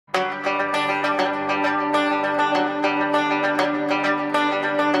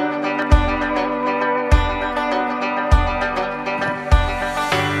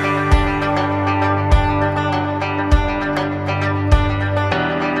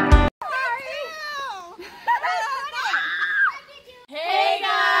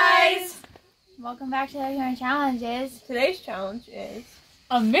welcome back to the challenges. Today's challenge is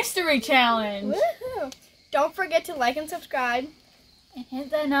a mystery challenge. woohoo! Don't forget to like and subscribe. And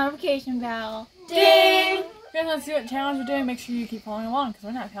hit the notification bell. Ding! If you guys want to see what challenge we're doing, make sure you keep following along because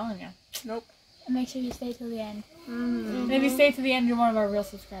we're not telling you. Nope. And make sure you stay till the end. Mm-hmm. And if you stay to the end, you're one of our real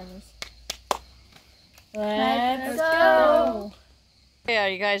subscribers. Let's go. Okay, are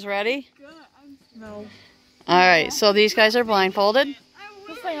you guys ready? No. Alright, so these guys are blindfolded.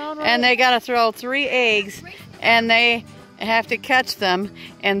 And they gotta throw 3 eggs, and they have to catch them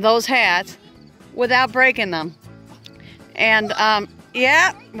in those hats without breaking them. And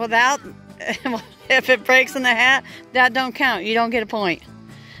yeah, without, if it breaks in the hat, that don't count. You don't get a point.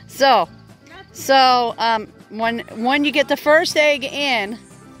 So when you get the first egg in,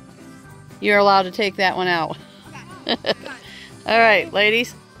 you're allowed to take that one out. All right,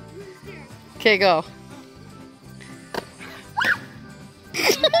 ladies. Okay, go.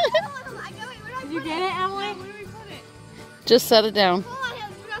 Did you get it, Emily? Where do we put it? Just set it down.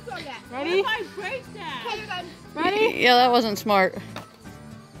 Ready? What if I break that? Ready? Yeah, that wasn't smart.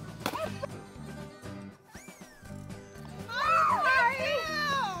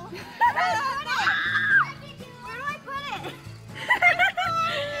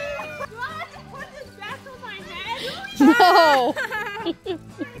 No.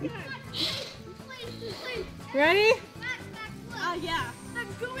 Ready? Oh yeah. The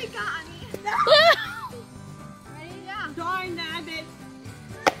gooey got me. Ready? Yeah. Darn that bitch.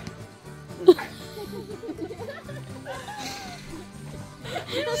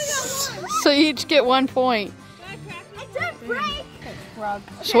 So you each get 1 point. It didn't break.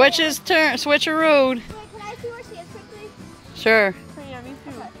 Switch's turn. Switcheroo. Wait, can I see where she is quickly? Sure. Yeah, me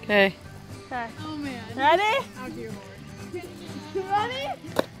too. Okay. Oh man. Ready? Oh dear Lord. Ready?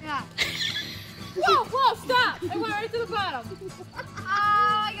 Yeah. Whoa, stop! It went right to the bottom. Oh,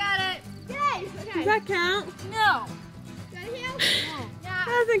 I got it. Yay. Okay. Does that count? No. Got it here? No. That Yeah.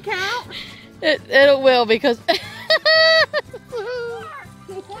 doesn't count. It will because.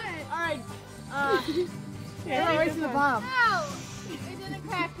 Alright. Yeah, right to the bottom. No. It didn't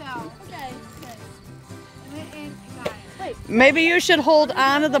crack though. Okay. And got it. Maybe you should hold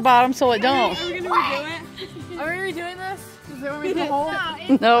on to the bottom so it don't. Are we gonna redo it? Are we redoing this? Does it want me to hold? No,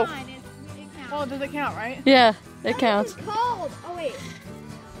 it's Nope. fine. It Oh, counts. does it count, right? Yeah, it counts. It's cold. Oh wait.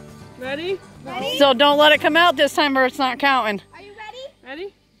 Ready? Ready? So don't let it come out this time or it's not counting. Are you ready?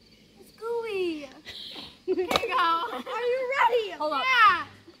 Ready? It's gooey. Here you go. Are you ready? Hold up. Yeah.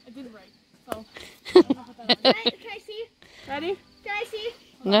 It didn't break. So. Can I see? Ready? Can I see?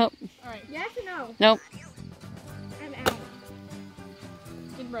 Nope. Alright. Yes or no? Nope. I'm out.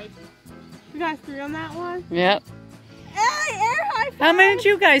 Didn't break. You guys 3 on that one? Yep. Hey, air high five. How many did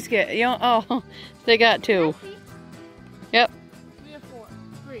you guys get? You know, oh, they got 2. Yep. We have 4.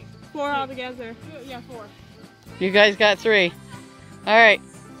 3. 4 altogether. Yeah, 4. You guys got 3. All right.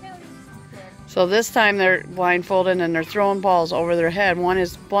 So this time they're blindfolded and they're throwing balls over their head. One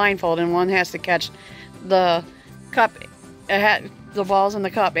is blindfolded and one has to catch the cup, the balls in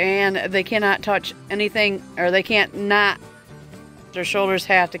the cup, and they cannot touch anything, or they can't not. Their shoulders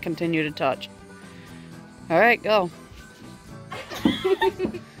have to continue to touch. All right, go.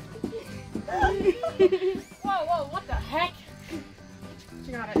 Whoa, what the heck?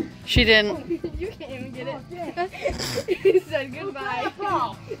 She got it. She didn't. You can't even get it. He said goodbye.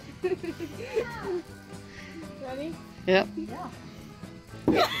 Oh. Ready? Yep.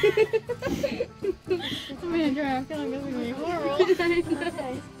 I'm gonna try. I feel like this is gonna be horrible.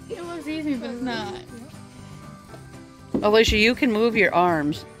 It looks easy, but it's not. Alicia, you can move your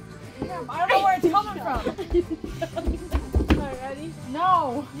arms. I don't know where it's coming from. Alright, ready?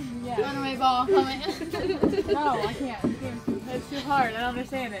 No. Yeah. Run away ball coming. No, I can't. It's too hard. I don't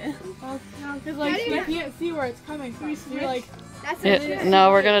understand it. Because like you can't see where it's coming from. So you're like, That's Yeah, no,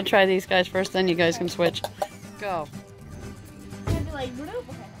 we're gonna try these guys first, then you guys can switch. Go. gonna be like, bloop.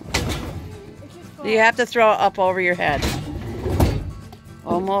 You have to throw it up over your head.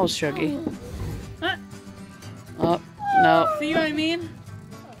 Almost, Shuggy. Oh, no, see what I mean?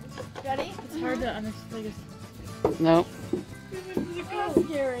 Ready? It's hard to understand. no. It's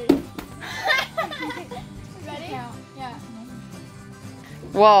scary. Ready? Yeah.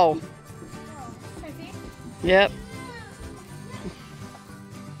 Whoa. Can I see? Yep.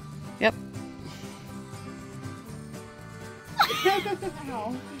 Yep.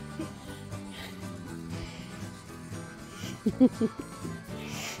 Ow.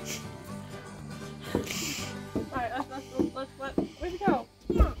 Alright, where'd it go?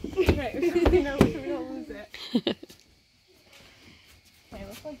 Okay, we don't lose it. Okay,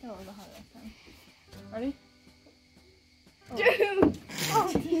 let's like go over the hard this time. Ready? Dude! Oh,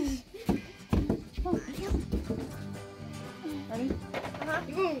 Ready?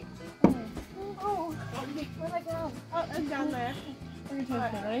 Oh, where'd I go? Oh, it's down there. We're gonna try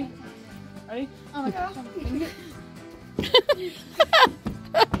this. Ready? Ready? Oh my gosh.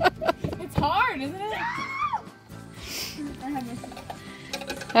 It's hard, isn't it?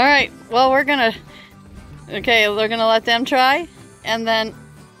 All right. Well, we're gonna let them try, and then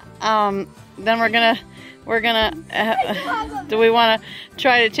we're gonna do we want to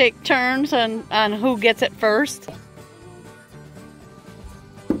try to take turns on who gets it first?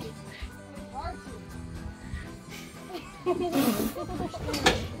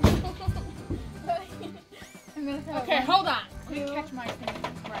 Okay, hold on. Let me catch my thing.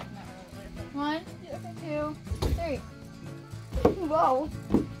 Right, not really. 1, 2, 3. Whoa.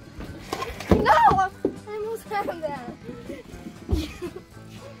 No! I almost had that.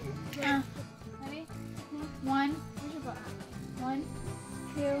 Ready? 1. Where's your butt? 1,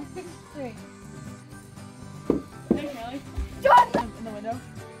 2, 3. Hey, Kelly. John! In the window.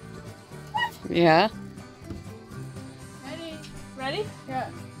 Yeah. Ready? Ready? Yeah.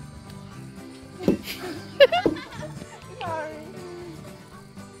 Sorry.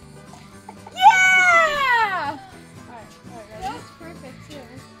 Yeah! Alright, ready? That was perfect too.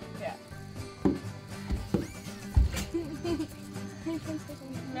 Yeah.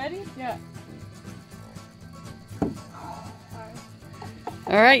 Ready? Yeah.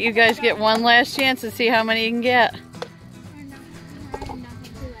 All right, you guys get one last chance to see how many you can get.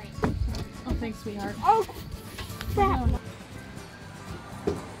 Oh, thanks, sweetheart. Oh, crap. No.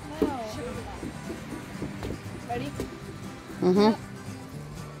 Ready? Mhm.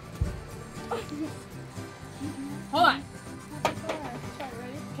 Hold on.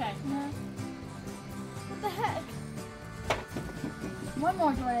 Ready? Okay. What the heck? One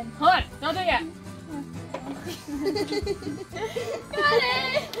more, Jordan. Hold on. Don't do it yet. Got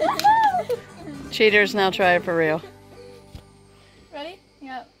it! Cheaters, now try it for real. Ready?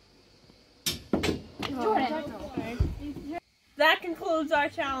 Yep. Okay. That concludes our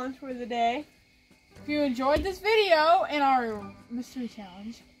challenge for the day. If you enjoyed this video and our mystery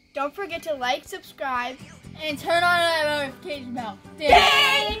challenge, Don't forget to like, subscribe, and turn on that notification bell.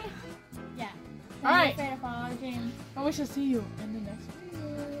 Ding! Yeah. Alright. Game. but we shall see you in the next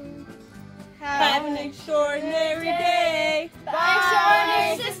video. Have an extraordinary day.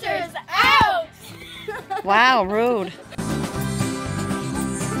 Bye, Extraordinary Sisters out! Wow, rude.